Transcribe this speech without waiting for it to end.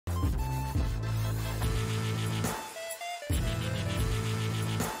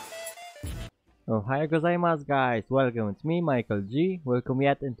Oh, hi gozaimasu guys, welcome, it's me Michael G. Welcome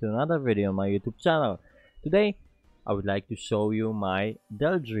yet into another video on my YouTube channel. Today, I would like to show you my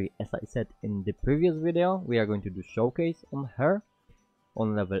Deldry. As I said in the previous video, we are going to do showcase on her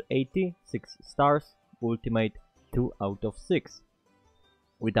on level 80, 6 stars, ultimate 2 out of 6.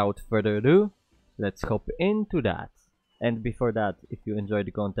 Without further ado, let's hop into that. And before that, if you enjoy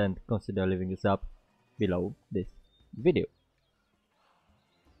the content, consider leaving a sub below this video.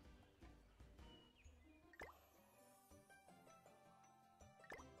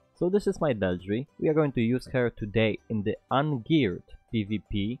 So this is my Deldry. We are going to use her today in the ungeared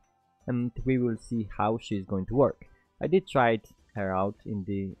PvP and we will see how she's going to work. I did try her out in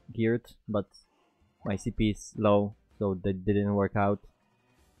the geared, but my CP is low, so that didn't work out.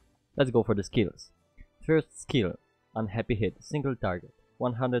 Let's go for the skills. First skill, unhappy hit, single target,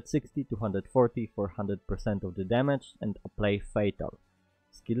 160 to 140 for 100% of the damage and apply fatal.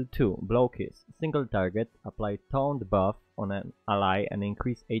 Skill 2, Blow Kiss. Single target, apply taunt buff on an ally and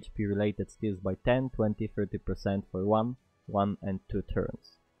increase HP related skills by 10, 20, 30% for 1 and 2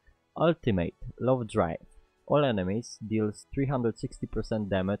 turns. Ultimate, Love Drive. All enemies deals 360%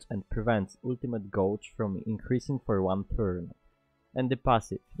 damage and prevents ultimate gauge from increasing for 1 turn. And the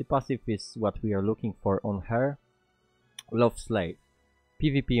passive is what we are looking for on her. Love Slave.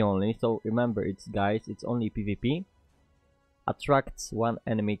 PvP only, so remember it's only PvP. Attracts one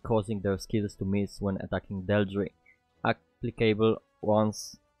enemy, causing their skills to miss when attacking Deldry. Applicable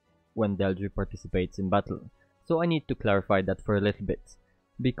once when Deldry participates in battle. So I need to clarify that for a little bit.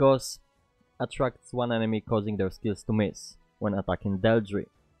 Because attracts one enemy, causing their skills to miss when attacking Deldry.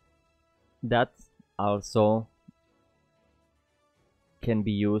 That also can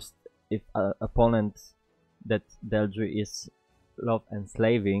be used if an opponent that Deldry is love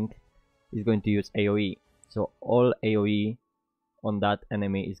enslaving is going to use AoE. So all AoE on that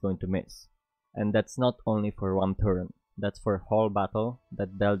enemy is going to miss. And that's not only for 1 turn, that's for whole battle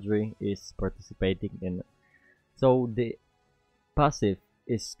that Deldry is participating in. So the passive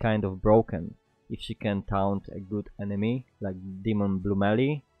is kind of broken. If she can taunt a good enemy like Demon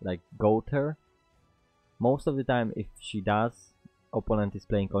Blumeli, like Goater, most of the time if she does, opponent is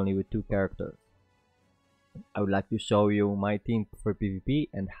playing only with 2 characters. I would like to show you my team for PvP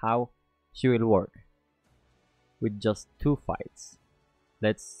and how she will work with just 2 fights.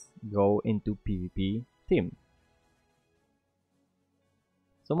 Let's go into PvP team.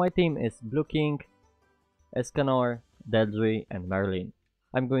 So my team is Blue King, Escanor, Deldry and Merlin.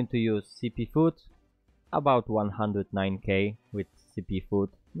 I'm going to use CP food, about 109k with CP food.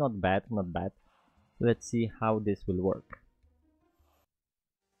 Not bad, not bad. Let's see how this will work.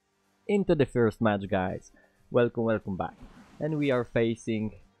 Into the first match, guys. Welcome back. And we are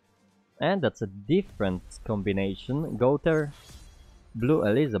facing, and that's a different combination, Goater, Blue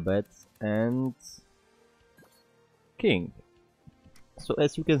Elizabeth and King. So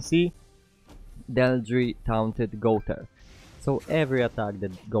as you can see, Deldry taunted Goater. So every attack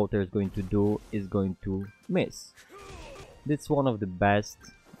that Goater is going to do is going to miss. That's one of the best,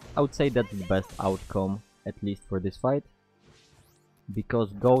 I would say that's the best outcome, at least for this fight. Because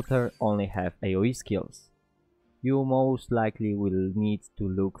Goater only have AoE skills. You most likely will need to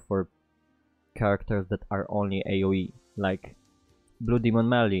look for characters that are only AoE, like Blue Demon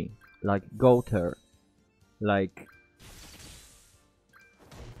Melee, like Goater, like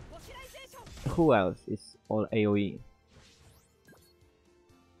who else is all AoE?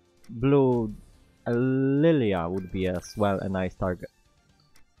 Blue Lilia would be as well a nice target.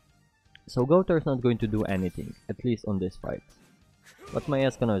 So Goater is not going to do anything, at least on this fight. But my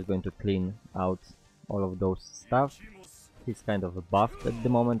Escanor is going to clean out all of those stuff. He's kind of buffed at the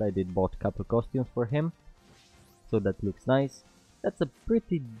moment. I did bought a couple costumes for him, so that looks nice. That's a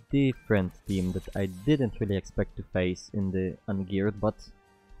pretty different team that I didn't really expect to face in the ungeared, but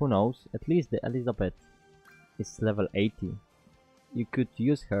who knows, at least the Elizabeth is level 80. You could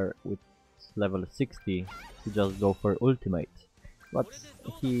use her with level 60 to just go for ultimate, but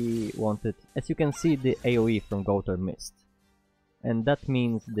he wanted, as you can see, the AoE from Goater missed. And that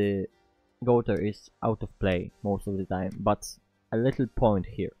means the Goater is out of play most of the time, but a little point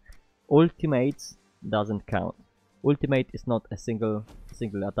here. Ultimate doesn't count. Ultimate is not a single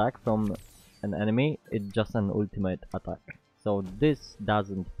attack from an enemy, it's just an ultimate attack. So this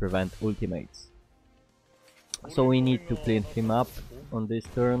doesn't prevent ultimates. So we need to clean him up on this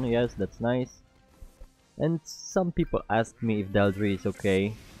turn, yes, that's nice. And some people ask me if Deldry is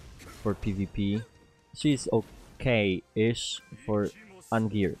okay for PvP. She's okay-ish for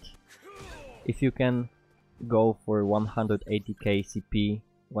ungeared. If you can go for 180k CP,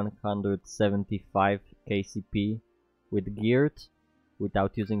 175k CP with geared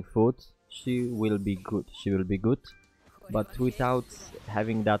without using food, she will be good. She will be good. But without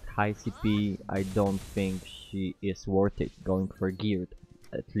having that high CP, I don't think she is worth it going for geared,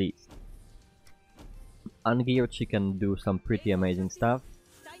 at least. Ungeared, she can do some pretty amazing stuff.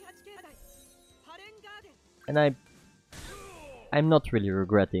 And I'm not really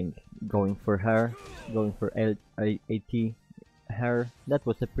regretting going for her, going for AT her. That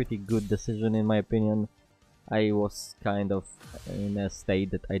was a pretty good decision in my opinion. I was kind of in a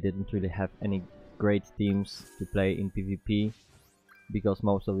state that I didn't really have any great teams to play in PvP, because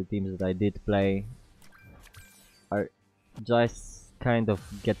most of the teams that I did play are just kind of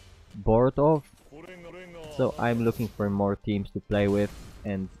get bored of. So I'm looking for more teams to play with,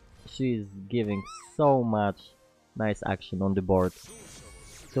 and she's giving so much nice action on the board.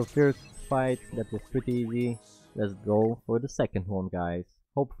 So first fight, that was pretty easy. Let's go for the second one, guys.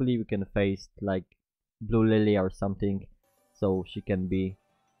 Hopefully we can face like Blue Lily or something, so she can be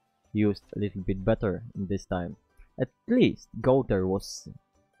used a little bit better in this time. At least Gouter was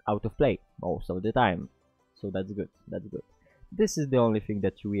out of play most of the time, so that's good, that's good. This is the only thing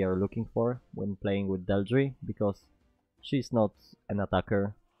that we are looking for when playing with Deldry, because she's not an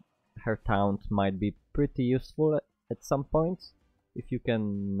attacker. Her taunt might be pretty useful at some points, if you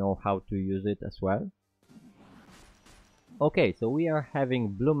can know how to use it as well. Okay, so we are having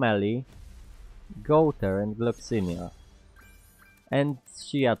Blue Melly, Gouter and Gloxinia. And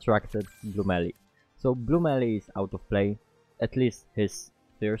she attracted Blue Melly. So Blue Melly is out of play, at least his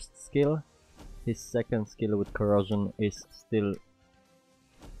first skill. His second skill with Corrosion is still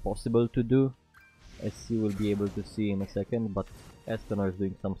possible to do, as you will be able to see in a second, but Escanor is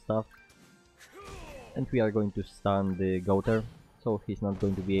doing some stuff. And we are going to stun the Gouter, so he's not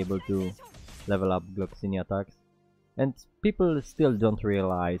going to be able to level up Gloxinia attacks. And people still don't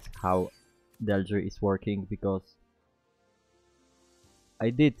realize how Deldry is working, because I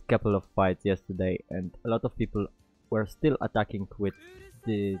did a couple of fights yesterday and a lot of people were still attacking with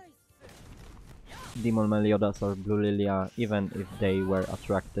the Demon Meliodas or Blue Lilia, even if they were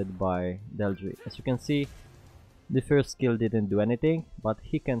attracted by Deldry. As you can see, the first skill didn't do anything, but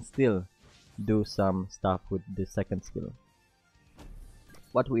he can still do some stuff with the second skill.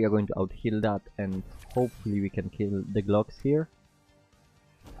 But we are going to out-heal that, and hopefully we can kill the Glocks here.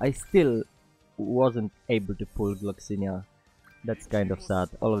 I still wasn't able to pull Gloxinia. That's kind of sad.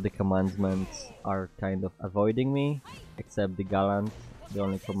 All of the commandments are kind of avoiding me, except the Gallant. The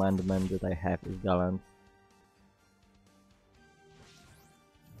only commandment that I have is Gallant.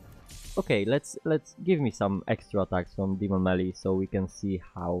 Okay, let's give me some extra attacks from Demon Melee so we can see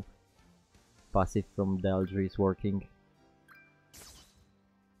how passive from Deldry is working.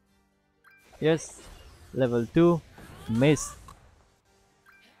 Yes, level 2, miss.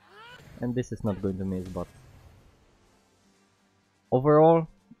 And this is not going to miss, but overall,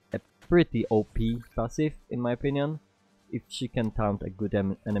 a pretty OP passive in my opinion. If she can taunt a good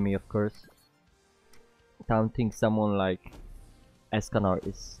enemy, of course. Taunting someone like Escanor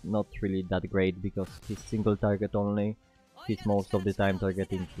is not really that great, because he's single target only. He's most of the time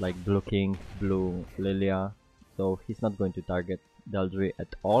targeting like Blue King, Blue Lilia, so he's not going to target Deldry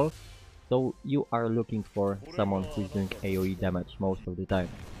at all. So you are looking for someone who's doing AoE damage most of the time.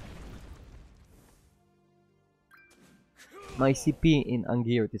 My CP in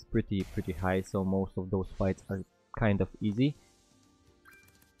ungeared is pretty high, so most of those fights are kind of easy.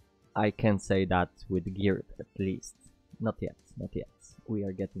 I can say that with geared at least. Not yet, not yet. We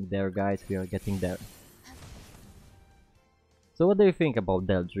are getting there, guys, we are getting there. So what do you think about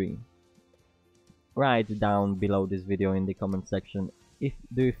Deldry? Write down below this video in the comment section.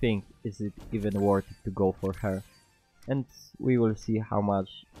 Do you think is it even worth it to go for her? And we will see how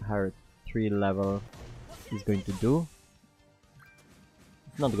much her 3 level is going to do.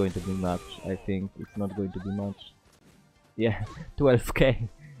 It's not going to be much, I think. It's not going to be much. Yeah, 12k.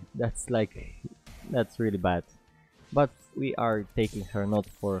 That's really bad. But we are taking her not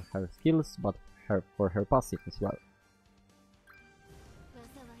for her skills, but for her passive as well.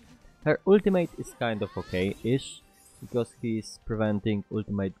 Her ultimate is kind of okay-ish, because he's preventing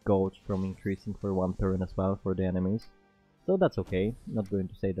ultimate gauge from increasing for 1 turn as well for the enemies. So that's okay, not going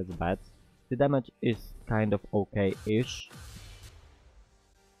to say that's bad. The damage is kind of okay-ish,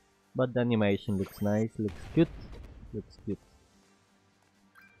 but the animation looks nice, looks cute, looks cute.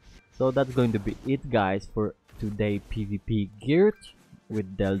 So that's going to be it, guys, for today PvP geared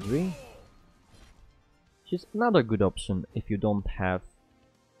with Deldry. She's another good option if you don't have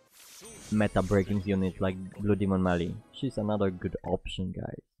meta breaking unit like Blue Demon Melee. She's another good option,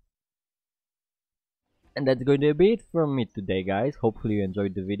 guys. And that's going to be it from me today, guys. Hopefully you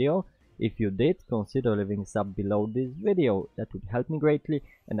enjoyed the video. If you did, consider leaving a sub below this video. That would help me greatly,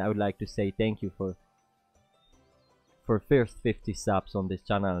 and I would like to say thank you for first 50 subs on this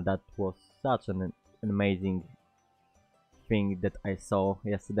channel. That was such an amazing thing that I saw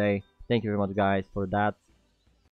yesterday. Thank you very much guys for that.